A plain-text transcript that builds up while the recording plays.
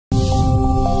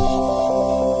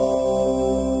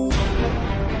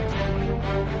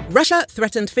Russia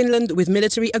threatened Finland with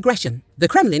military aggression. The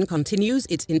Kremlin continues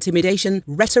its intimidation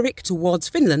rhetoric towards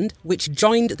Finland, which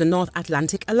joined the North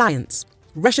Atlantic Alliance.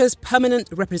 Russia's permanent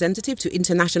representative to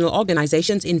international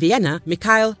organizations in Vienna,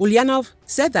 Mikhail Ulyanov,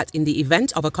 said that in the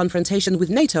event of a confrontation with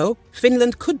NATO,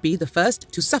 Finland could be the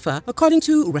first to suffer, according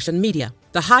to Russian media.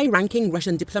 The high-ranking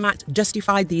Russian diplomat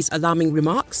justified these alarming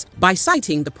remarks by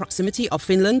citing the proximity of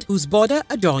Finland, whose border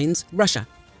adjoins Russia.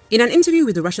 In an interview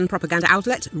with the Russian propaganda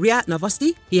outlet RIA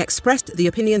Novosti, he expressed the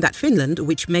opinion that Finland,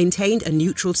 which maintained a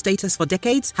neutral status for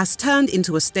decades, has turned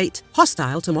into a state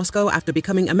hostile to Moscow after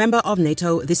becoming a member of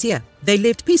NATO this year. They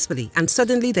lived peacefully, and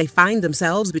suddenly they find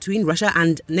themselves between Russia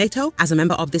and NATO as a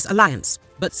member of this alliance.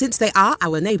 But since they are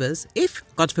our neighbors, if,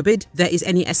 God forbid, there is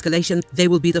any escalation, they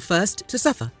will be the first to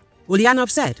suffer, Ulyanov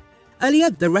said.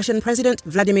 Earlier, the Russian President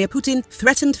Vladimir Putin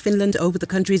threatened Finland over the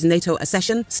country's NATO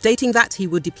accession, stating that he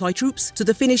would deploy troops to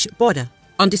the Finnish border.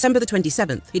 On December the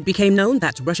 27th, it became known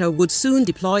that Russia would soon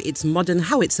deploy its modern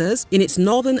howitzers in its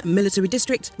northern military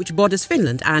district, which borders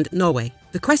Finland and Norway.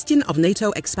 The question of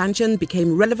NATO expansion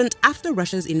became relevant after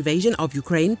Russia's invasion of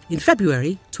Ukraine in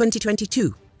February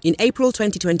 2022. In April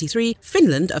 2023,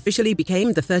 Finland officially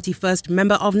became the 31st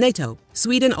member of NATO.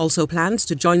 Sweden also plans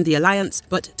to join the alliance,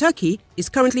 but Turkey is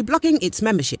currently blocking its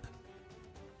membership.